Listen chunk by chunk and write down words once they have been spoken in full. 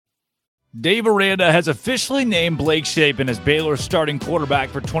Dave Aranda has officially named Blake Shapen as Baylor's starting quarterback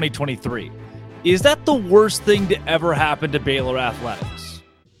for 2023. Is that the worst thing to ever happen to Baylor athletics?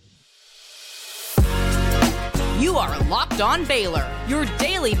 You are Locked On Baylor, your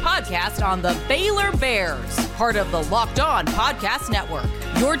daily podcast on the Baylor Bears, part of the Locked On Podcast Network,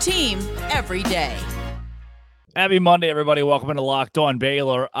 your team every day. Happy Monday, everybody. Welcome into Locked On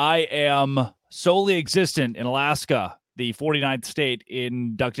Baylor. I am solely existent in Alaska, the 49th state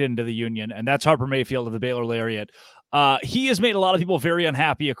inducted into the Union, and that's Harper Mayfield of the Baylor Lariat. He has made a lot of people very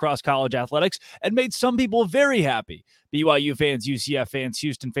unhappy across college athletics and made some people very happy. BYU fans, UCF fans,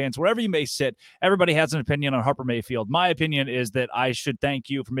 Houston fans, wherever you may sit, everybody has an opinion on Harper Mayfield. My opinion is that I should thank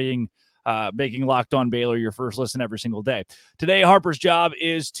you for making Locked On Baylor your first listen every single day. Today, Harper's job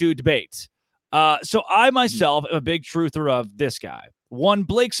is to debate. So I myself am a big truther of this guy. One,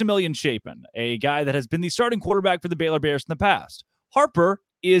 Blake Shapen, a guy that has been the starting quarterback for the Baylor Bears in the past. Harper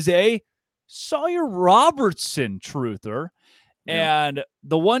is a Sawyer Robertson truther. Yeah. And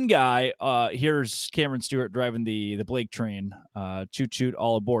the one guy, here's Cameron Stewart driving the Blake train, choo-choo,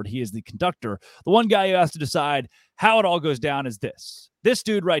 all aboard. He is the conductor. The one guy who has to decide how it all goes down is this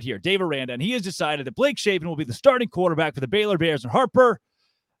dude right here, Dave Aranda, and he has decided that Blake Shapen will be the starting quarterback for the Baylor Bears. And Harper,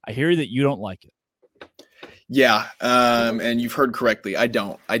 I hear that you don't like it. Yeah, and you've heard correctly. I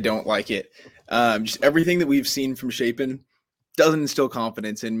don't like it. Just everything that we've seen from Shapen doesn't instill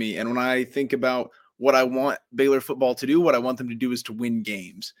confidence in me. And when I think about what I want Baylor football to do, what I want them to do is to win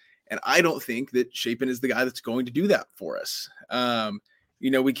games. And I don't think that Shapen is the guy that's going to do that for us.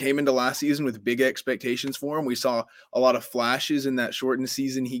 We came into last season with big expectations for him. We saw a lot of flashes in that shortened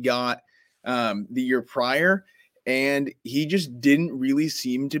season he got the year prior, and he just didn't really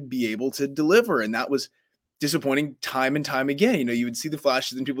seem to be able to deliver. And that was disappointing time and time again. You would see the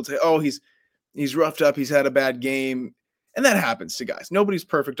flashes and people would say, oh, he's roughed up. He's had a bad game. And that happens to guys. Nobody's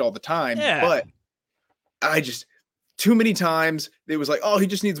perfect all the time, but too many times it was like, oh, he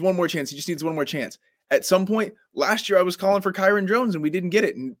just needs one more chance. He just needs one more chance. At some point last year, I was calling for Kyron Jones and we didn't get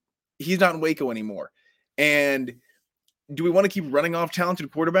it. And he's not in Waco anymore. And do we want to keep running off talented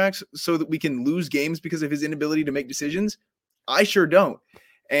quarterbacks so that we can lose games because of his inability to make decisions? I sure don't.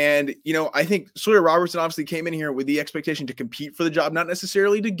 And, I think Sawyer Robertson obviously came in here with the expectation to compete for the job, not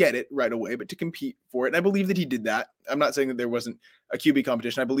necessarily to get it right away, but to compete for it. And I believe that he did that. I'm not saying that there wasn't a QB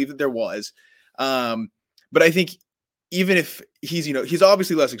competition. I believe that there was. But I think even if he's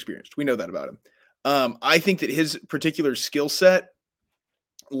obviously less experienced, we know that about him. I think that his particular skill set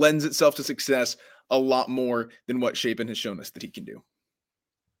lends itself to success a lot more than what Shapen has shown us that he can do.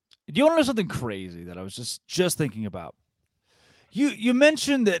 Do you want to know something crazy that I was just thinking about? You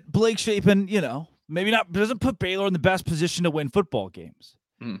mentioned that Blake Shapen, maybe not doesn't put Baylor in the best position to win football games.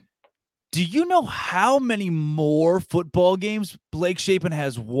 Do you know how many more football games Blake Shapen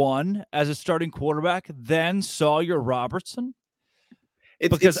has won as a starting quarterback than Sawyer Robertson?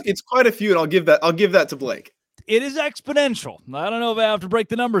 It's quite a few, and I'll give that to Blake. It is exponential. I don't know if I have to break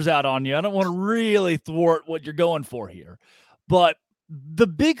the numbers out on you. I don't want to really thwart what you're going for here, but the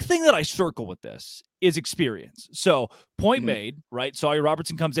big thing that I circle with this is experience. So point made, right? Sawyer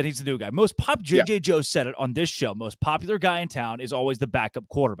Robertson comes in. He's the new guy. JJ Joe said it on this show. Most popular guy in town is always the backup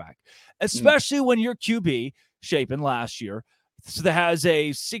quarterback, especially when your QB, Shapen last year, so that has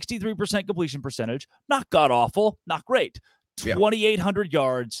a 63% completion percentage. Not god-awful, not great. 2,800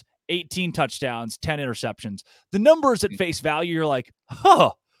 yards, 18 touchdowns, 10 interceptions. The numbers at face value, you're like,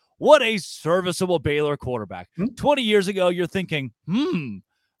 what a serviceable Baylor quarterback. 20 years ago, you're thinking,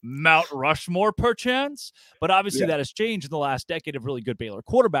 Mount Rushmore perchance, but obviously that has changed in the last decade of really good Baylor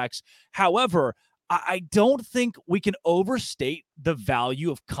quarterbacks. However, I don't think we can overstate the value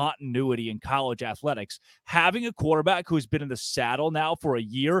of continuity in college athletics. Having a quarterback who's been in the saddle now for a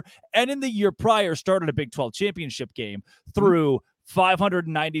year and in the year prior started a Big 12 championship game through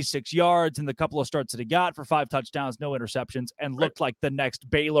 596 yards in the couple of starts that he got for 5 touchdowns, no interceptions, and looked like the next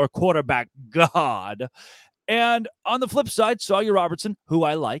Baylor quarterback god. And on the flip side, Sawyer Robertson, who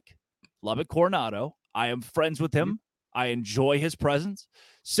I like, love it, Coronado. I am friends with him. I enjoy his presence.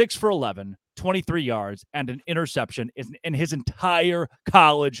 6 for 11, 23 yards, and an interception in his entire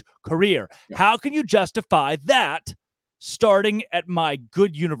college career. How can you justify that starting at my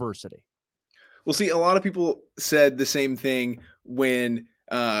good university? Well, see, a lot of people said the same thing when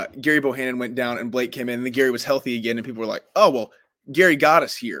Gary Bohannon went down and Blake came in, and then Gary was healthy again, and people were like, oh, well, Gary got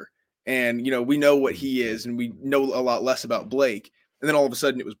us here. And, we know what he is, and we know a lot less about Blake. And then all of a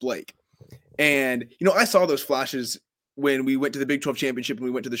sudden it was Blake. And, I saw those flashes when we went to the Big 12 championship and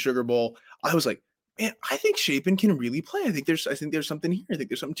we went to the Sugar Bowl. I was like, man, I think Shapen can really play. I think there's something here. I think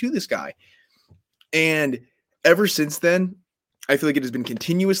there's something to this guy. And ever since then, I feel like it has been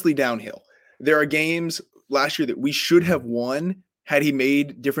continuously downhill. There are games last year that we should have won had he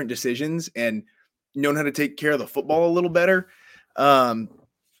made different decisions and known how to take care of the football a little better. And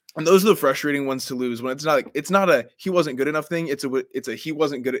those are the frustrating ones to lose when it's not a he wasn't good enough thing. It's a he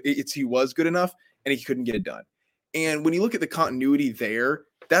wasn't good. He was good enough and he couldn't get it done. And when you look at the continuity there,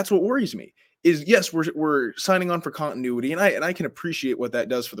 that's what worries me. Is yes, we're signing on for continuity, and I can appreciate what that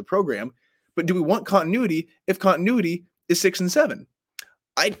does for the program. But do we want continuity if continuity is 6 and 7?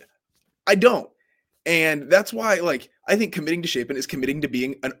 I don't. And that's why, like, I think committing to Shapen is committing to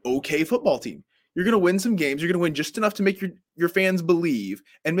being an okay football team. You're going to win some games. You're going to win just enough to make your fans believe.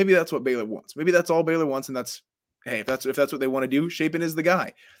 And maybe that's what Baylor wants. Maybe that's all Baylor wants. And that's, hey, if that's what they want to do, Shapen is the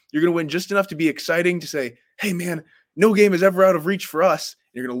guy. You're going to win just enough to be exciting to say, hey, man, no game is ever out of reach for us.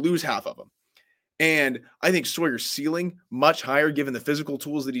 You're going to lose half of them. And I think Sawyer's ceiling much higher given the physical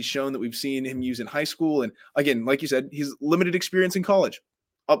tools that he's shown that we've seen him use in high school. And again, like you said, he's limited experience in college.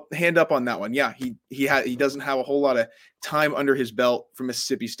 I'll hand up on that one. Yeah, he doesn't have a whole lot of time under his belt from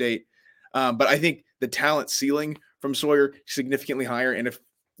Mississippi State. But I think the talent ceiling from Sawyer significantly higher. And if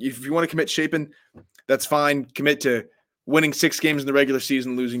you want to commit Shapen, that's fine. Commit to winning 6 games in the regular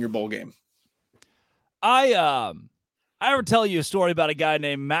season, losing your bowl game. I ever tell you a story about a guy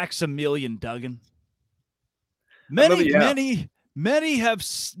named Maximilian Duggan? Many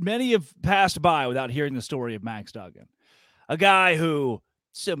have passed by without hearing the story of Max Duggan, a guy who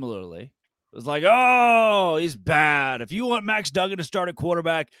similarly was like, oh, he's bad. If you want Max Duggan to start at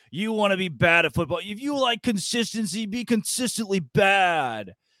quarterback, you want to be bad at football. If you like consistency, be consistently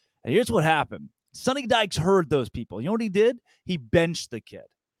bad. And here's what happened. Sonny Dykes heard those people. You know what he did? He benched the kid.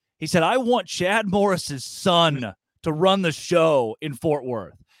 He said, I want Chad Morris's son to run the show in Fort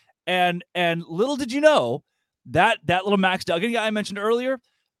Worth. And little did you know, that little Max Duggan guy I mentioned earlier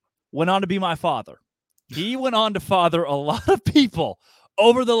went on to be my father. He went on to father a lot of people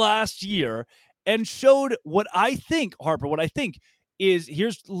over the last year and showed what I think, Harper, is,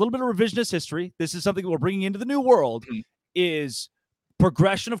 here's a little bit of revisionist history. This is something that we're bringing into the new world, is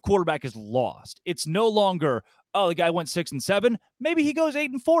progression of quarterback is lost. It's no longer, oh, the guy went 6 and 7. Maybe he goes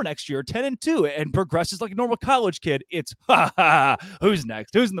 8 and 4 next year, 10 and 2, and progresses like a normal college kid. It's who's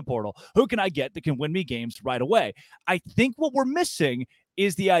next? Who's in the portal? Who can I get that can win me games right away? I think what we're missing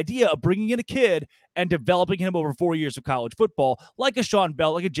is the idea of bringing in a kid and developing him over 4 years of college football, like a Sean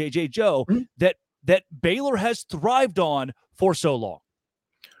Bell, like a J.J. Joe, that Baylor has thrived on for so long.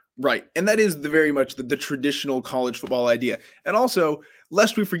 Right. And that is very much the traditional college football idea. And also,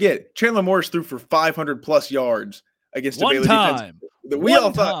 lest we forget, Chandler Morris threw for 500+ yards against a Baylor defense that we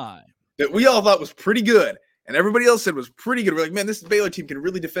all thought was pretty good. And everybody else said was pretty good. We're like, man, this Baylor team can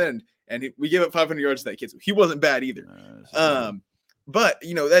really defend. And we gave up 500 yards to that kid. So he wasn't bad either. But,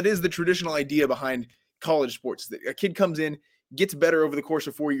 that is the traditional idea behind college sports. That a kid comes in, gets better over the course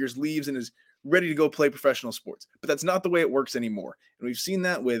of 4 years, leaves, and is ready to go play professional sports. But that's not the way it works anymore. And we've seen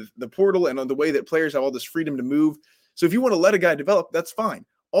that with the portal and on the way that players have all this freedom to move. So if you want to let a guy develop, that's fine.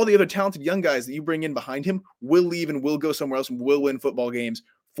 All the other talented young guys that you bring in behind him will leave and will go somewhere else and will win football games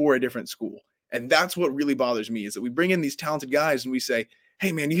for a different school. And that's what really bothers me, is that we bring in these talented guys and we say,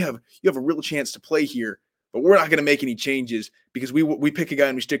 hey, man, you have a real chance to play here, but we're not going to make any changes because we pick a guy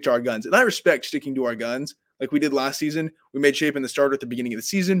and we stick to our guns. And I respect sticking to our guns like we did last season. We made Shapen the starter at the beginning of the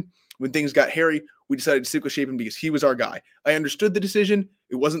season. When things got hairy, we decided to stick with Shapen because he was our guy. I understood the decision.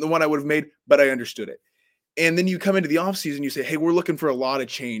 It wasn't the one I would have made, but I understood it. And then you come into the offseason, you say, hey, we're looking for a lot of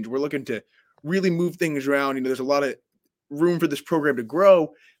change. We're looking to really move things around. There's a lot of room for this program to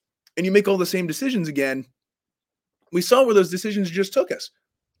grow. And you make all the same decisions again. We saw where those decisions just took us.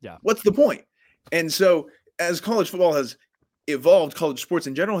 Yeah. What's the point? And so as college football has evolved, college sports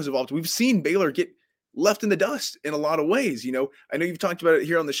in general has evolved, we've seen Baylor get left in the dust in a lot of ways. I know you've talked about it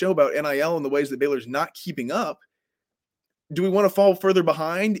here on the show about NIL and the ways that Baylor's not keeping up. Do we want to fall further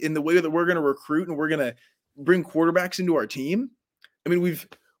behind in the way that we're going to recruit and we're going to bring quarterbacks into our team? I mean,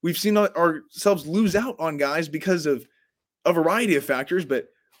 we've seen ourselves lose out on guys because of a variety of factors, but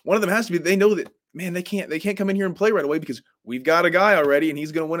one of them has to be they know that, man, they can't come in here and play right away because we've got a guy already and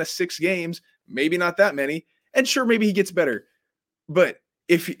he's going to win us 6 games, maybe not that many. And sure, maybe he gets better, but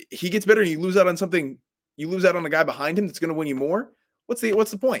if he gets better and you lose out on something, you lose out on a guy behind him that's going to win you more. What's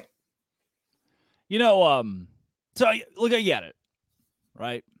the point? So look, I get it,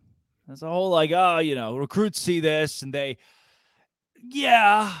 right? That's a whole recruits see this and they,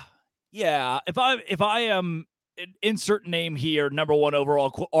 yeah. If I am insert name here, number 1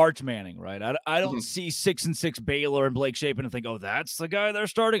 overall, Arch Manning, right? I don't see 6 and 6 Baylor and Blake Shapen and think, oh, that's the guy they're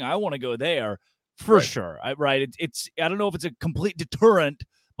starting. I want to go there for sure. Right? It's I don't know if it's a complete deterrent,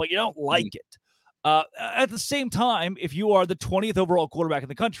 but you don't like it. At the same time, if you are the 20th overall quarterback in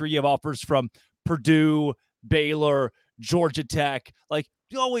the country, you have offers from Purdue, Baylor, Georgia Tech,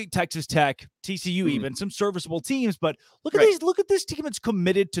 Texas Tech, TCU, even some serviceable teams. But look at these. Look at this team that's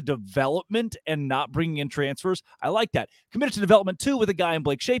committed to development and not bringing in transfers. I like that. Committed to development too, with a guy in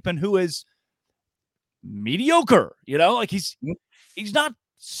Blake Shapen who is mediocre. He's not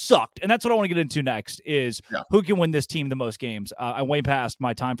sucked. And that's what I want to get into next is who can win this team the most games. I'm way past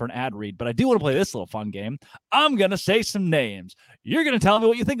my time for an ad read, but I do want to play this little fun game. I'm going to say some names. You're going to tell me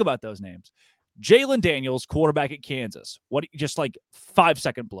what you think about those names. Jalen Daniels, quarterback at Kansas. Just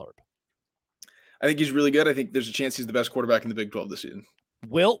 5-second blurb. I think he's really good. I think there's a chance he's the best quarterback in the Big 12 this season.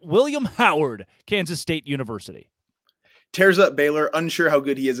 William Howard, Kansas State University. Tears up Baylor. Unsure how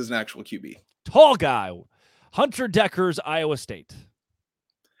good he is as an actual QB. Tall guy. Hunter Deckers, Iowa State.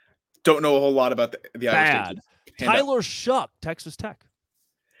 Don't know a whole lot about the Iowa State team. Tyler Shuck, Texas Tech.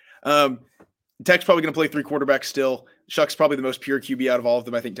 Tech's probably going to play 3 quarterbacks still. Shuck's probably the most pure QB out of all of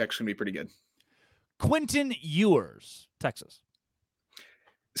them. I think Tech's going to be pretty good. Quentin Ewers, Texas.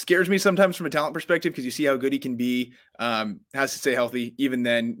 Scares me sometimes from a talent perspective because you see how good he can be. Has to stay healthy. Even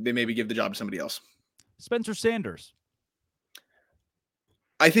then, they maybe give the job to somebody else. Spencer Sanders.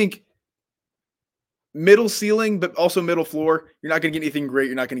 I think middle ceiling, but also middle floor. You're not going to get anything great.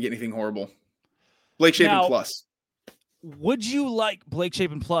 You're not going to get anything horrible. Blake Shapen plus. Would you like Blake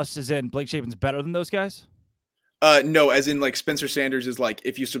Shapen plus as in Blake Shapen's better than those guys? No, as in Spencer Sanders is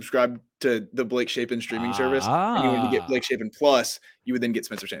if you subscribe to the Blake Shapen streaming service and you want to get Blake Shapen plus, you would then get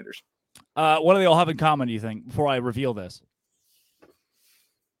Spencer Sanders. What do they all have in common, do you think, before I reveal this?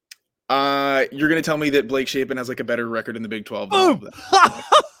 You're going to tell me that Blake Shapen has a better record in the Big 12. Boom!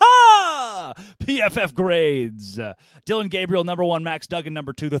 PFF grades. Dylan Gabriel, number 1. Max Duggan,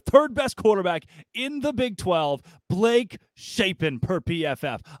 number 2. The third best quarterback in the Big 12. Blake Shapen per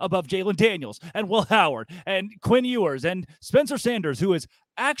PFF. Above Jalen Daniels and Will Howard and Quinn Ewers and Spencer Sanders, who is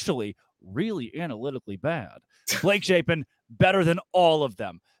actually really analytically bad. Blake Shapen, better than all of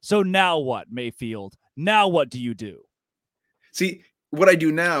them. So now what, Mayfield? Now what do you do? See, what I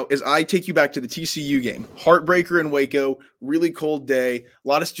do now is I take you back to the TCU game. Heartbreaker in Waco, really cold day. A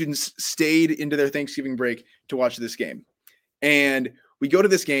lot of students stayed into their Thanksgiving break to watch this game. And we go to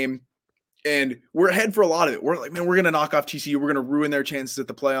this game, and we're ahead for a lot of it. We're like, man, we're going to knock off TCU. We're going to ruin their chances at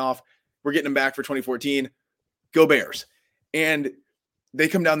the playoff. We're getting them back for 2014. Go Bears. And they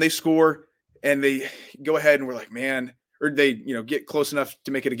come down, they score, and they go ahead, and we're like, man, or they get close enough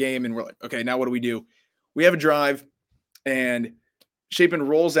to make it a game, and we're like, okay, now what do? We have a drive, and Shapen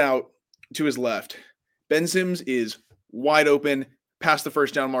rolls out to his left. Ben Sims is wide open past the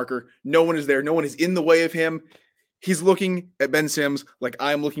first down marker. No one is there. No one is in the way of him. He's looking at Ben Sims like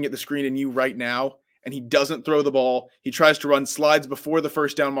I'm looking at the screen and you right now, and he doesn't throw the ball. He tries to run, slides before the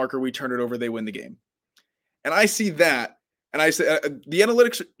first down marker. We turn it over. They win the game. And I see that, and I say the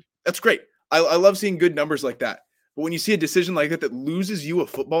analytics, that's great. I love seeing good numbers like that. But when you see a decision like that loses you a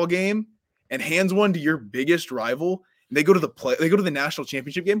football game and hands one to your biggest rival, they go to the national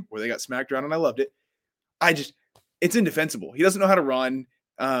championship game where they got smacked around, and I loved it. It's indefensible. He doesn't know how to run.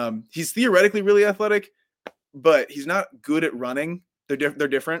 He's theoretically really athletic, but he's not good at running. They're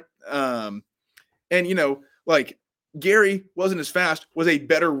different. Gary wasn't as fast, was a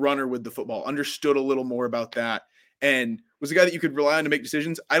better runner with the football, understood a little more about that, and was a guy that you could rely on to make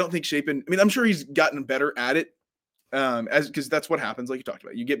decisions. I don't think Shapen, I'm sure he's gotten better at it, because that's what happens, like you talked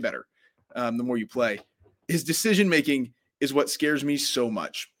about. You get better the more you play. His decision-making is what scares me so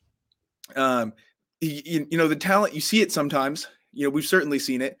much. The talent, you see it sometimes. We've certainly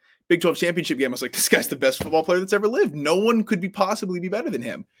seen it. Big 12 championship game, I was like, this guy's the best football player that's ever lived. No one could possibly be better than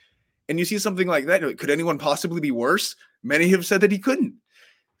him. And you see something like that, you're like, could anyone possibly be worse? Many have said that he couldn't.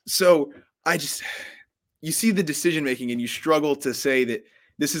 So you see the decision-making, and you struggle to say that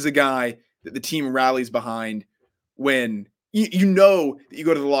this is a guy that the team rallies behind when you know that you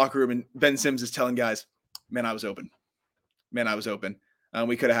go to the locker room and Ben Sims is telling guys, man, I was open. We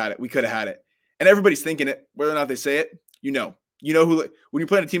could have had it. We could have had it. And everybody's thinking it, whether or not they say it. You know who, when you're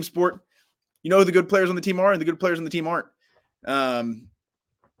playing a team sport, you know who the good players on the team are and the good players on the team aren't. And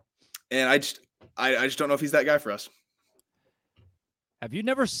I just don't know if he's that guy for us. Have you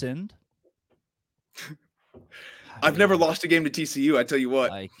never sinned? I've never lost a game to TCU. I tell you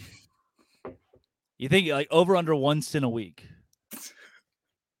what. You think over under 1 sin a week?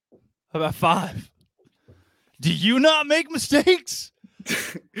 How about 5? Do you not make mistakes?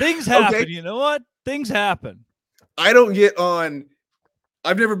 Things happen. Okay. You know what? Things happen. I don't get on.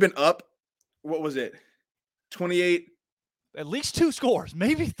 I've never been up. What was it? 28. At least 2 scores,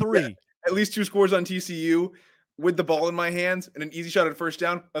 maybe 3. Yeah, at least 2 scores on TCU. with the ball in my hands and an easy shot at first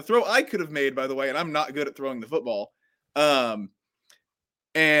down, a throw I could have made, by the way, and I'm not good at throwing the football.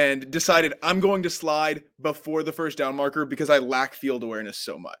 And decided I'm going to slide before the first down marker because I lack field awareness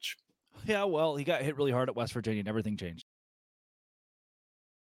so much. Yeah, well, he got hit really hard at West Virginia and everything changed.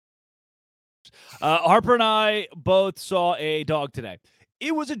 Harper and I both saw a dog today.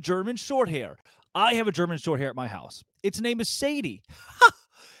 It was a German Shorthair. I have a German Shorthair at my house. Its name is Sadie.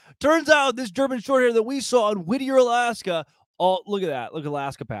 Turns out this German Shorthair that we saw in Whittier, Alaska, look at that, look at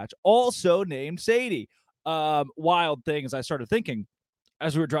Alaska patch, also named Sadie. Wild thing as I started thinking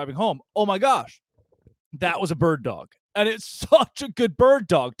as we were driving home, oh my gosh, that was a bird dog. And it's such a good bird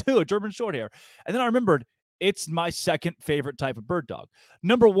dog, too, a German Shorthair. And then I remembered it's my second favorite type of bird dog.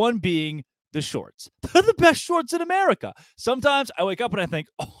 Number one being the shorts. They're the best shorts in America. Sometimes I wake up and I think,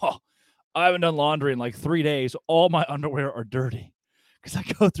 oh, I haven't done laundry in like 3 days. All my underwear are dirty because I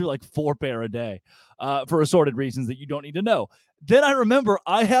go through like 4 pair a day for assorted reasons that you don't need to know. Then I remember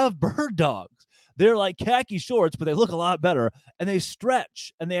I have bird dogs. They're like khaki shorts, but they look a lot better, and they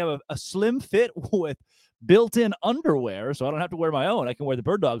stretch, and they have a slim fit with built-in underwear, so I don't have to wear my own. I can wear the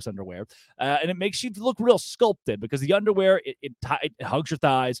bird dog's underwear, and it makes you look real sculpted because the underwear, it hugs your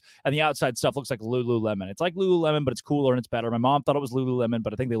thighs, and the outside stuff looks like Lululemon. It's like Lululemon, but it's cooler and it's better. My mom thought it was Lululemon,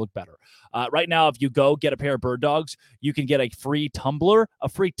 but I think they look better. Right now, if you go get a pair of bird dogs, you can get a free tumbler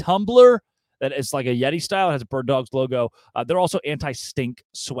that is like a Yeti style. It has a bird dog's logo. They're also anti-stink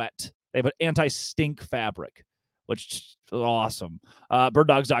sweat. They have an anti-stink fabric, which is awesome.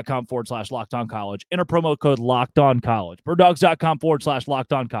 Birddogs.com/LockedOnCollege. Enter promo code LockedOnCollege.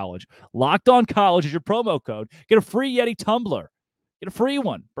 Birddogs.com/LockedOnCollege. LockedOnCollege is your promo code. Get a free Yeti tumbler. Get a free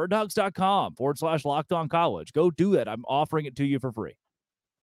one. Birddogs.com/LockedOnCollege. Go do it. I'm offering it to you for free.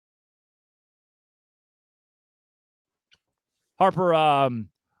 Harper,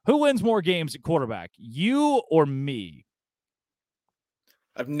 who wins more games at quarterback, you or me?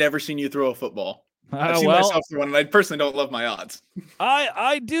 I've never seen you throw a football. I've seen myself throw one, and I personally don't love my odds.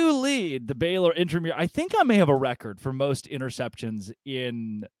 I do lead the Baylor intramural. I think I may have a record for most interceptions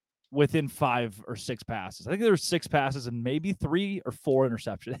within 5 or 6 passes. I think there were 6 passes and maybe 3 or 4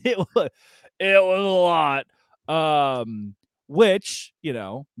 interceptions. It was a lot. Which,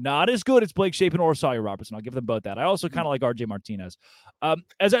 not as good as Blake Shapen or Sawyer Robertson. I'll give them both that. I also kind of like RJ Martinez.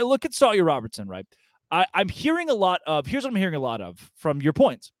 As I look at Sawyer Robertson, right, I'm hearing a lot of, here's what I'm hearing a lot of from your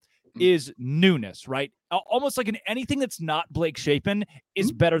points, is newness, right? Almost like anything that's not Blake Shapen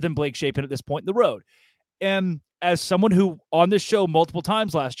is better than Blake Shapen at this point in the road. And as someone who on this show multiple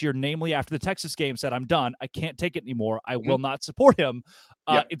times last year, namely after the Texas game, said, I'm done, I can't take it anymore, I will not support him.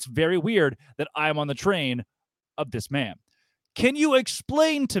 It's very weird that I'm on the train of this man. Can you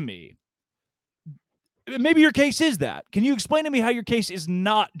explain to me, maybe your case is that. Can you explain to me how your case is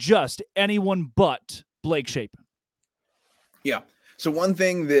not just anyone but Blake Shapen? Yeah. So one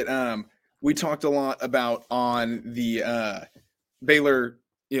thing that we talked a lot about on the Baylor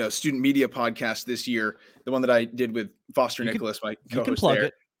student media podcast this year, the one that I did with Foster Nicholas, my co-host there,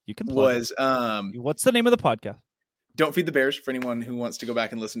 was what's the name of the podcast? Don't Feed the Bears, for anyone who wants to go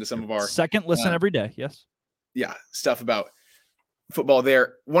back and listen to some of our second listen every day. Yes. Yeah. Stuff about football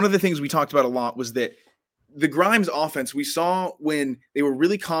there. One of the things we talked about a lot was that the Grimes offense we saw when they were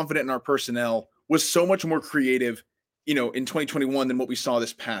really confident in our personnel was so much more creative, in 2021 than what we saw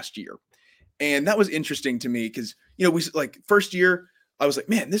this past year. And that was interesting to me because, we first year, I was like,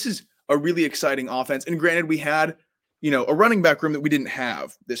 man, this is a really exciting offense. And granted, we had, a running back room that we didn't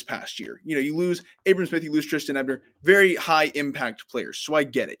have this past year. You lose Abram Smith, you lose Tristan Ebner, very high impact players. So I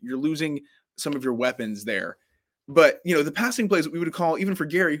get it. You're losing some of your weapons there. But, the passing plays that we would call, even for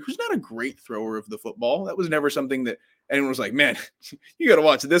Gary, who's not a great thrower of the football, that was never something that anyone was like, man, you got to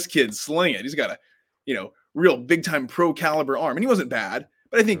watch this kid sling it. He's got a, real big time pro caliber arm. And he wasn't bad,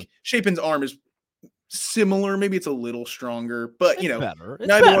 but I think Shapen's arm is similar. Maybe it's a little stronger, but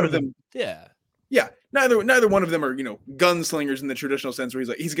neither one of them. Neither one of them are, gunslingers in the traditional sense where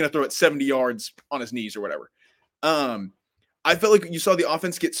he's going to throw it 70 yards on his knees or whatever. I felt like you saw the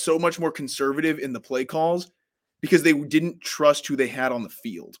offense get so much more conservative in the play calls because they didn't trust who they had on the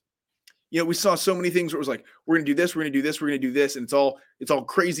field. We saw so many things where it was like, we're going to do this, we're going to do this, we're going to do this. And it's all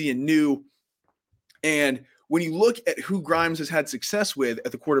crazy and new. And when you look at who Grimes has had success with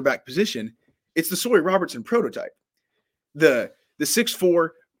at the quarterback position, it's the Sawyer Robertson prototype. The 6'4",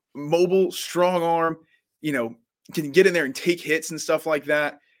 mobile, strong arm, can get in there and take hits and stuff like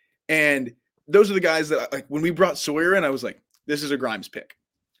that. And those are the guys that, like, when we brought Sawyer in, I was like, this is a Grimes pick.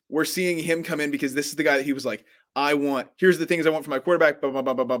 We're seeing him come in because this is the guy that he was like, here's the things I want for my quarterback, bum, bum,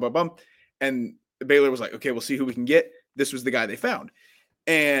 bum, bum, bum, bum, bum. And Baylor was like, okay, we'll see who we can get. This was the guy they found.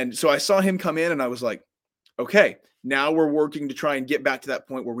 And so I saw him come in and I was like, okay, now we're working to try and get back to that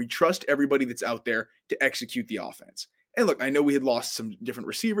point where we trust everybody that's out there to execute the offense. And look, I know we had lost some different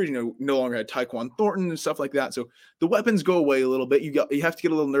receivers, no longer had Tyquan Thornton and stuff like that. So the weapons go away a little bit. You have to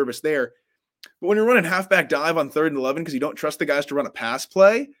get a little nervous there. But when you're running halfback dive on 3rd and 11 because you don't trust the guys to run a pass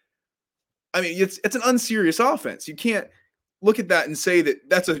play, I mean, it's an unserious offense. You can't look at that and say that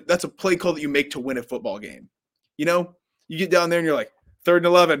that's a play call that you make to win a football game. You get down there and you're like, 3rd and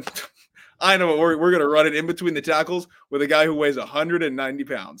 11. I know we're going to run it in between the tackles with a guy who weighs 190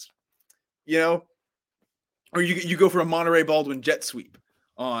 pounds. Or you go for a Monterey Baldwin jet sweep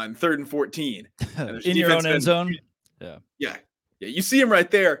on 3rd and 14. And in your own end zone. Yeah. You see him right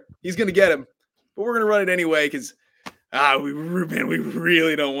there. He's going to get him. But we're going to run it anyway because we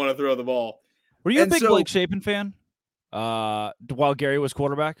really don't want to throw the ball. Were you a big Blake Shapen fan while Gary was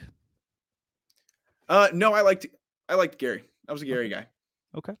quarterback? No, I liked Gary. I was a Gary guy.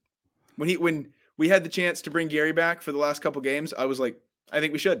 Okay. When we had the chance to bring Gary back for the last couple games, I was like, I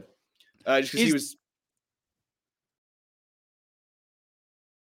think we should. Just because he was.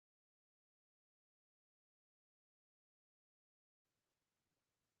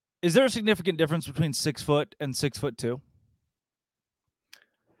 Is there a significant difference between 6 foot and 6'2"?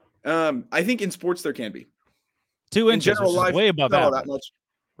 I think in sports there can be. 2 inches, in general life, way above average. That much.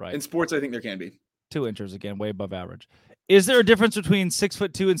 Right. In sports, I think there can be 2 inches again, way above average. Is there a difference between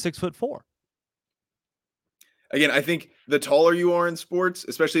 6'2" and 6'4"? Again, I think the taller you are in sports,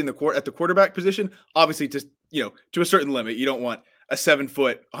 especially at the quarterback position, obviously to a certain limit, you don't want a 7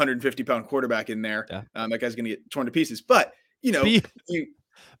 foot, 150-pound quarterback in there. Yeah. That guy's going to get torn to pieces. But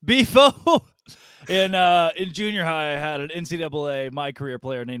Beefo in junior high, I had an NCAA my career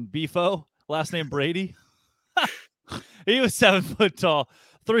player named Beefo, last name Brady. He was 7 foot tall,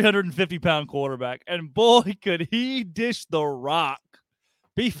 350-pound quarterback, and boy, could he dish the rock.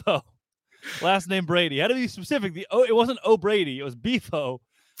 Beefo, last name Brady. Had to be specific. It wasn't O'Brady. It was Beefo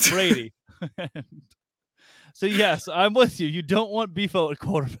Brady. So yes, I'm with you. You don't want Beefo at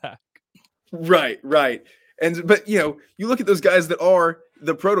quarterback. Right. But you look at those guys that are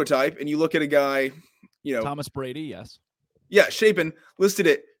the prototype, and you look at a guy, Thomas Brady, yes. Yeah, Shapen listed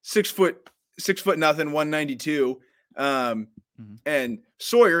at 6 foot nothing, 192. And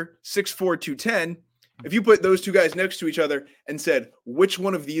Sawyer, 6'4", 210. If you put those two guys next to each other and said, which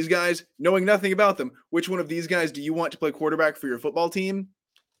one of these guys, knowing nothing about them, which one of these guys do you want to play quarterback for your football team?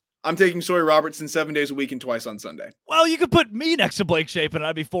 I'm taking Sawyer Robertson 7 days a week and twice on Sunday. Well, you could put me next to Blake Shapen and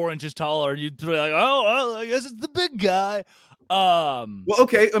I'd be 4 inches taller. You'd be like, oh, I guess it's the big guy. Well,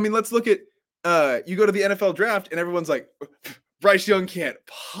 okay. I mean, let's look at you go to the NFL draft and everyone's like, Bryce Young can't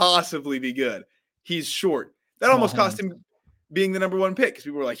possibly be good. He's short. That almost cost him being the number 1 pick because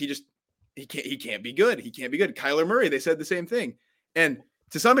people were like, he can't be good. He can't be good. Kyler Murray, they said the same thing. And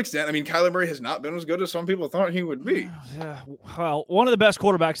to some extent, I mean, Kyler Murray has not been as good as some people thought he would be. Yeah. Well, one of the best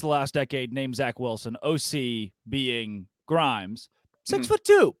quarterbacks of the last decade named Zach Wilson, OC being Grimes,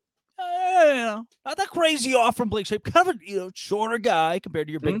 6'2". Not that crazy off from Blake Shapen. Kind of a shorter guy compared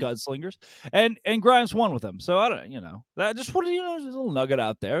to your big gunslingers. And Grimes won with him. So I don't, that just wanted just a little nugget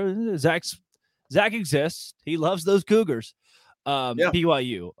out there. Zach exists. He loves those Cougars.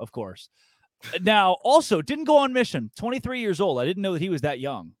 BYU, of course. Now, also, didn't go on mission. 23 years old. I didn't know that he was that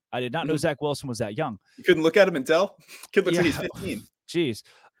young. I did not know Zach Wilson was that young. You couldn't look at him and tell? Kid looks like he's 15. Jeez.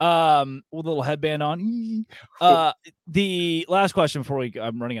 With a little headband on. The last question before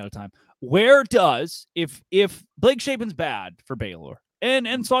I'm running out of time. Where does, if Blake Shapen's bad for Baylor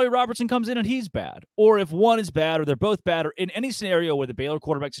and Sawyer Robertson comes in and he's bad, or if one is bad or they're both bad, or in any scenario where the Baylor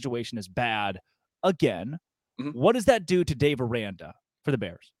quarterback situation is bad again, what does that do to Dave Aranda for the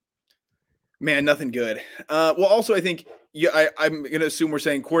Bears? Man, nothing good. Well, also, I think I'm going to assume we're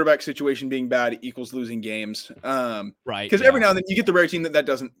saying quarterback situation being bad equals losing games. Right. Because every now and then you get the rare team that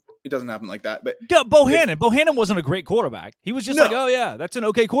doesn't happen like that. But Bohannon wasn't a great quarterback. He was just like, oh, yeah, that's an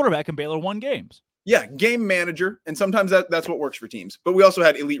okay quarterback, and Baylor won games. Yeah, game manager. And sometimes that's what works for teams. But we also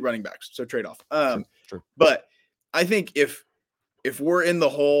had elite running backs, so trade-off. True. But I think if we're in the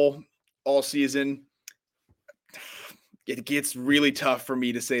hole all season, it gets really tough for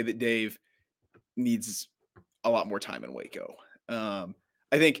me to say that Dave needs a lot more time in Waco. I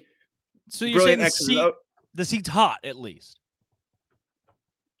think so. You're saying the seat's hot at least.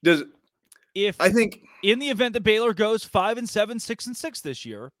 I think in the event that Baylor goes 5-7, 6-6 this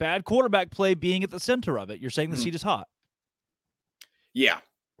year, bad quarterback play being at the center of it, you're saying the seat is hot. Yeah.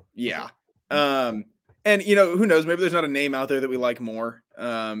 And who knows? Maybe there's not a name out there that we like more.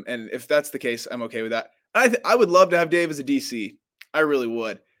 And if that's the case, I'm okay with that. I would love to have Dave as a DC. I really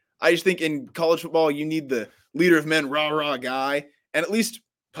would. I just think in college football, you need the leader of men, rah-rah guy. And at least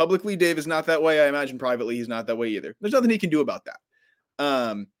Publicly, Dave is not that way. I imagine privately he's not that way either. There's nothing he can do about that.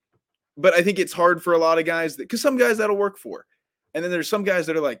 But I think it's hard for a lot of guys because some guys that'll work for. And then there's some guys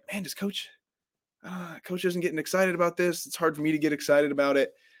that are like, man, just coach isn't getting excited about this. It's hard for me to get excited about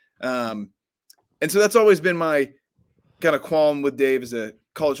it. And so that's always been my kind of qualm with Dave as a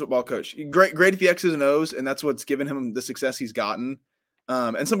college football coach. Great at the X's and O's, and that's what's given him the success he's gotten.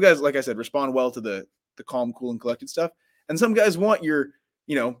 And some guys, like I said, respond well to the calm, cool, and collected stuff. And some guys want your,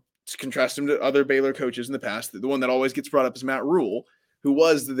 to contrast him to other Baylor coaches in the past. The one that always gets brought up is Matt Rule, who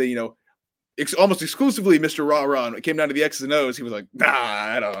was almost exclusively Mr. Rah-Rah. When it came down to the X's and O's, he was like, nah,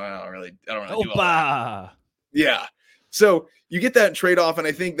 I don't really do all that. Yeah. So you get that trade-off, and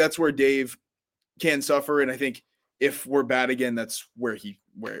I think that's where Dave can suffer. And I think if we're bad again, that's where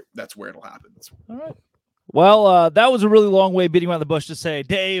it'll happen. All right. Well, that was a really long way beating around the bush to say,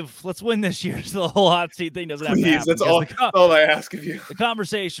 Dave, let's win this year. So the whole hot seat thing doesn't have to happen. That's all I ask of you. The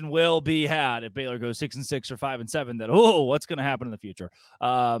conversation will be had if Baylor goes 6-6 or 5-7. That what's going to happen in the future?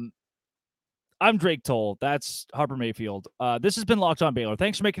 I'm Drake Toll. That's Harper Mayfield. This has been Locked On Baylor.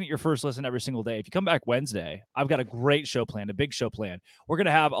 Thanks for making it your first listen every single day. If you come back Wednesday, I've got a great show planned, a big show planned. We're going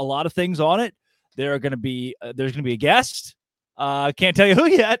to have a lot of things on it. There's going to be a guest. Can't tell you who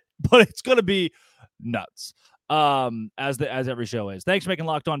yet, but it's going to be nuts. As every show is. Thanks for making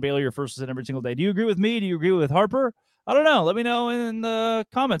Locked On Baylor your first listen every single day. Do you agree with me? Do you agree with Harper? I don't know. Let me know in the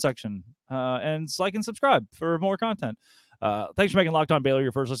comment section. And like and subscribe for more content. Thanks for making Locked On Baylor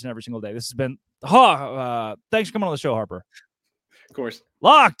your first listen every single day. This has been thanks for coming on the show, Harper. Of course.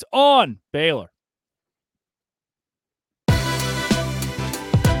 Locked On Baylor.